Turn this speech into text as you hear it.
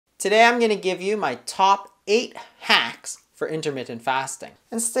Today I'm going to give you my top 8 hacks for intermittent fasting.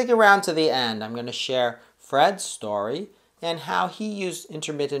 And stick around to the end. I'm going to share Fred's story and how he used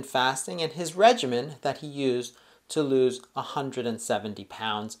intermittent fasting and his regimen that he used to lose 170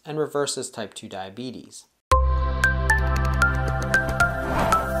 pounds and reverse his type 2 diabetes.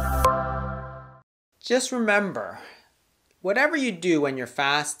 Just remember, whatever you do when you're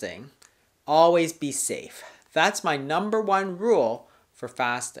fasting, always be safe. That's my #1 rule for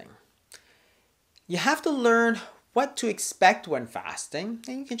fasting. You have to learn what to expect when fasting,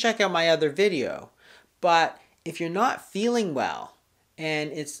 and you can check out my other video. But if you're not feeling well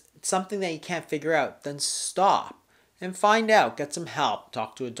and it's something that you can't figure out, then stop and find out, get some help,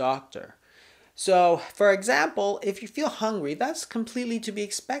 talk to a doctor. So, for example, if you feel hungry, that's completely to be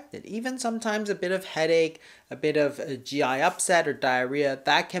expected. Even sometimes a bit of headache, a bit of a GI upset or diarrhea,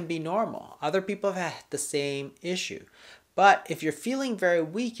 that can be normal. Other people have had the same issue. But if you're feeling very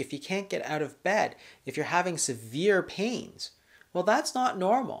weak, if you can't get out of bed, if you're having severe pains, well, that's not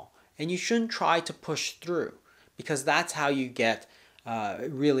normal. And you shouldn't try to push through, because that's how you get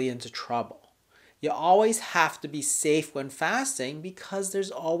really into trouble. You always have to be safe when fasting because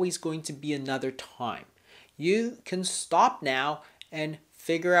there's always going to be another time. You can stop now and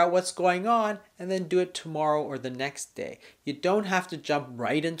figure out what's going on and then do it tomorrow or the next day. You don't have to jump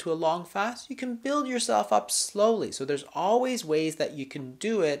right into a long fast. You can build yourself up slowly. So there's always ways that you can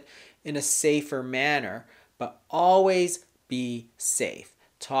do it in a safer manner, but always be safe.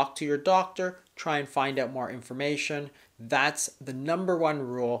 Talk to your doctor, try and find out more information. That's the #1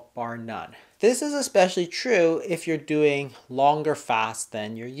 rule, bar none. This is especially true if you're doing longer fasts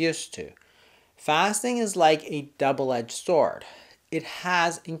than you're used to. Fasting is like a double-edged sword. It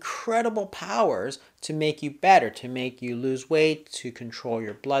has incredible powers to make you better, to make you lose weight, to control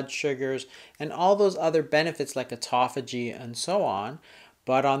your blood sugars, and all those other benefits like autophagy and so on.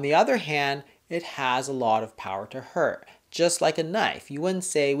 But on the other hand, it has a lot of power to hurt. Just like a knife. You wouldn't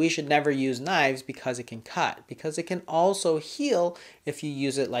say we should never use knives because it can cut, because it can also heal if you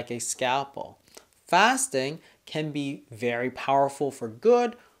use it like a scalpel. Fasting can be very powerful for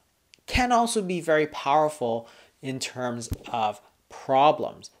good, can also be very powerful in terms of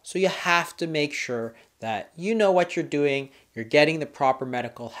problems. So you have to make sure that you know what you're doing, you're getting the proper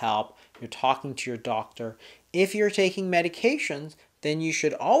medical help, you're talking to your doctor. If you're taking medications, then you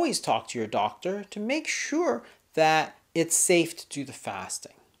should always talk to your doctor to make sure that it's safe to do the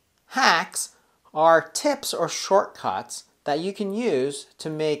fasting. Hacks are tips or shortcuts that you can use to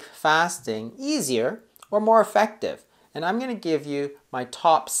make fasting easier or more effective. And I'm going to give you my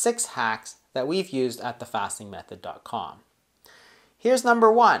top 6 hacks that we've used at thefastingmethod.com. Here's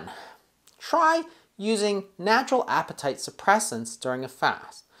 #1. Try using natural appetite suppressants during a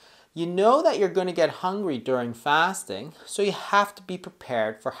fast. You know that you're going to get hungry during fasting, so you have to be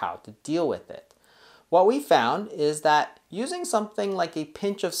prepared for how to deal with it. What we found is that using something like a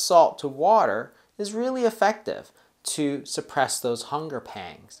pinch of salt to water is really effective to suppress those hunger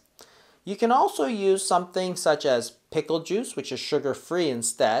pangs. You can also use something such as pickle juice, which is sugar-free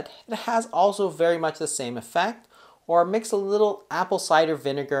instead. It has also very much the same effect. Or mix a little apple cider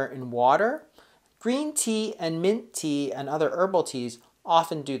vinegar in water. Green tea and mint tea and other herbal teas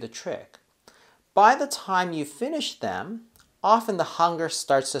often do the trick. By the time you finish them, often the hunger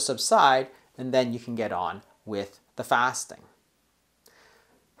starts to subside, and then you can get on with the fasting.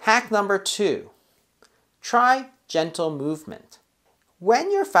 Hack #2. Try gentle movement. When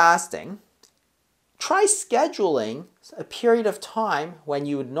you're fasting, try scheduling a period of time when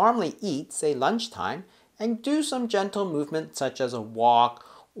you would normally eat, say lunchtime, and do some gentle movement such as a walk,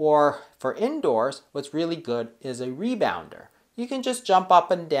 or for indoors, what's really good is a rebounder. You can just jump up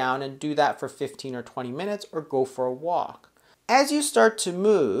and down and do that for 15 or 20 minutes or go for a walk. As you start to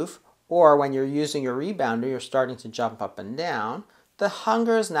move, or when you're using your rebounder, you're starting to jump up and down, the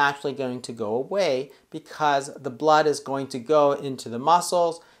hunger is naturally going to go away because the blood is going to go into the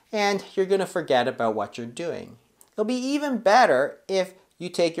muscles and you're going to forget about what you're doing. It'll be even better if you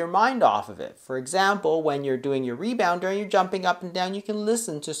take your mind off of it. For example, when you're doing your rebounder and you're jumping up and down, you can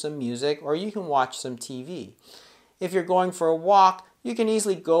listen to some music or you can watch some TV. If you're going for a walk, you can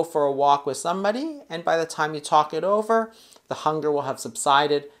easily go for a walk with somebody, and by the time you talk it over, the hunger will have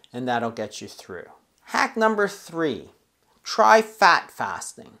subsided and that'll get you through. Hack #3, try fat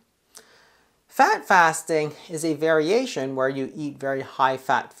fasting. Fat fasting is a variation where you eat very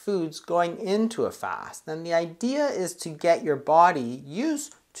high-fat foods going into a fast. And the idea is to get your body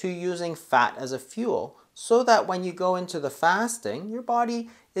used to using fat as a fuel so that when you go into the fasting, your body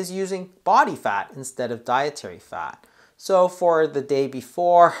is using body fat instead of dietary fat. So for the day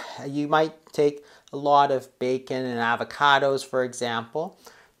before, you might take a lot of bacon and avocados, for example.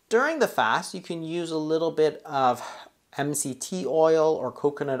 During the fast, you can use a little bit of MCT oil or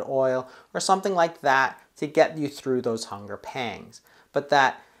coconut oil or something like that to get you through those hunger pangs. But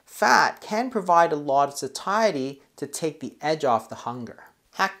that fat can provide a lot of satiety to take the edge off the hunger.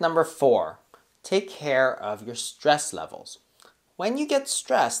 Hack number 4, take care of your stress levels. When you get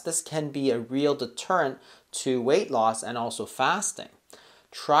stressed, this can be a real deterrent to weight loss and also fasting.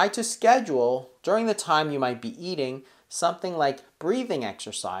 Try to schedule during the time you might be eating something like breathing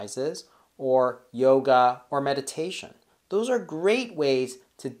exercises or yoga or meditation. Those are great ways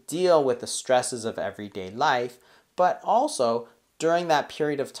to deal with the stresses of everyday life, but also during that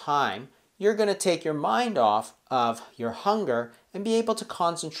period of time, you're going to take your mind off of your hunger and be able to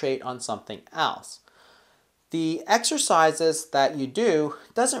concentrate on something else. The exercises that you do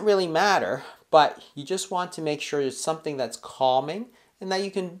doesn't really matter, but you just want to make sure it's something that's calming and that you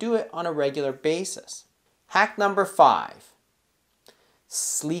can do it on a regular basis. Hack number 5,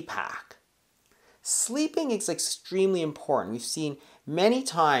 sleep hack. Sleeping is extremely important. We've seen many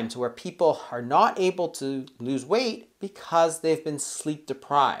times where people are not able to lose weight because they've been sleep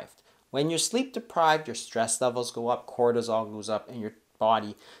deprived. When you're sleep deprived, your stress levels go up, cortisol goes up, and your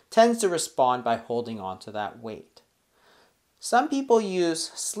body tends to respond by holding on to that weight. Some people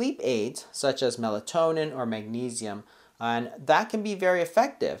use sleep aids such as melatonin or magnesium, and that can be very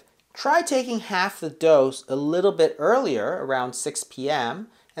effective. Try taking half the dose a little bit earlier, around 6 p.m.,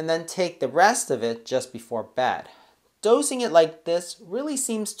 and then take the rest of it just before bed. Dosing it like this really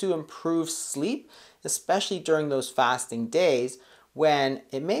seems to improve sleep, especially during those fasting days when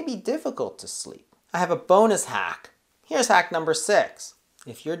it may be difficult to sleep. I have a bonus hack. Here's hack number 6.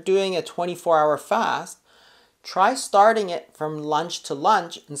 If you're doing a 24-hour fast, try starting it from lunch to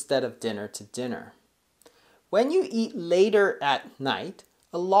lunch instead of dinner to dinner. When you eat later at night,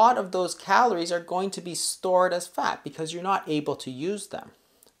 a lot of those calories are going to be stored as fat because you're not able to use them.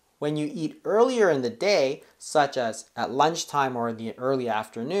 When you eat earlier in the day, such as at lunchtime or in the early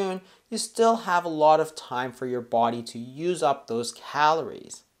afternoon, you still have a lot of time for your body to use up those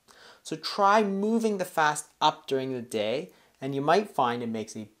calories. So try moving the fast up during the day, and you might find it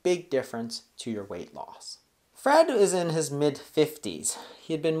makes a big difference to your weight loss. Fred is in his mid-50s.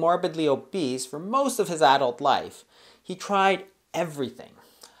 He had been morbidly obese for most of his adult life. He tried everything.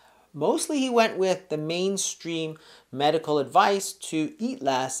 Mostly he went with the mainstream medical advice to eat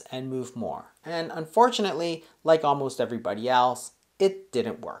less and move more. And unfortunately, like almost everybody else, it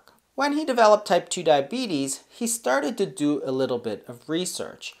didn't work. When he developed type 2 diabetes, he started to do a little bit of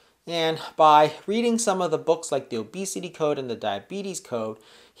research. And by reading some of the books like the Obesity Code and the Diabetes Code,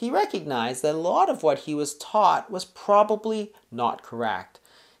 he recognized that a lot of what he was taught was probably not correct.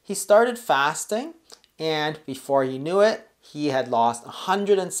 He started fasting, and before he knew it, he had lost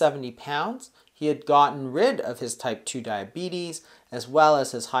 170 pounds. He had gotten rid of his type 2 diabetes, as well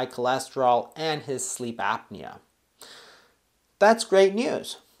as his high cholesterol and his sleep apnea. That's great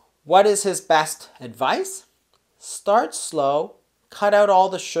news. What is his best advice? Start slow. Cut out all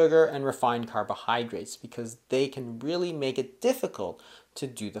the sugar and refined carbohydrates because they can really make it difficult to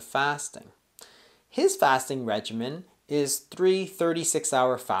do the fasting. His fasting regimen is 3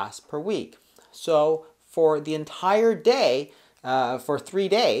 36-hour fasts per week. So for the entire day, for 3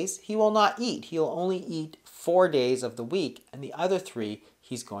 days, he will not eat. He'll only eat 4 days of the week, and the other 3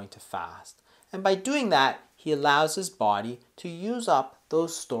 he's going to fast. And by doing that, he allows his body to use up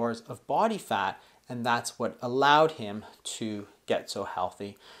those stores of body fat, and that's what allowed him to get so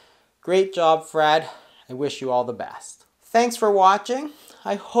healthy. Great job, Fred. I wish you all the best. Thanks for watching.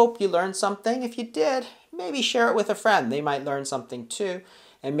 I hope you learned something. If you did, maybe share it with a friend. They might learn something too,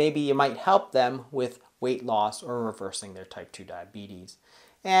 and maybe you might help them with weight loss or reversing their type 2 diabetes.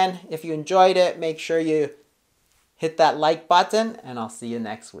 And if you enjoyed it, make sure you hit that like button, and I'll see you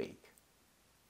next week.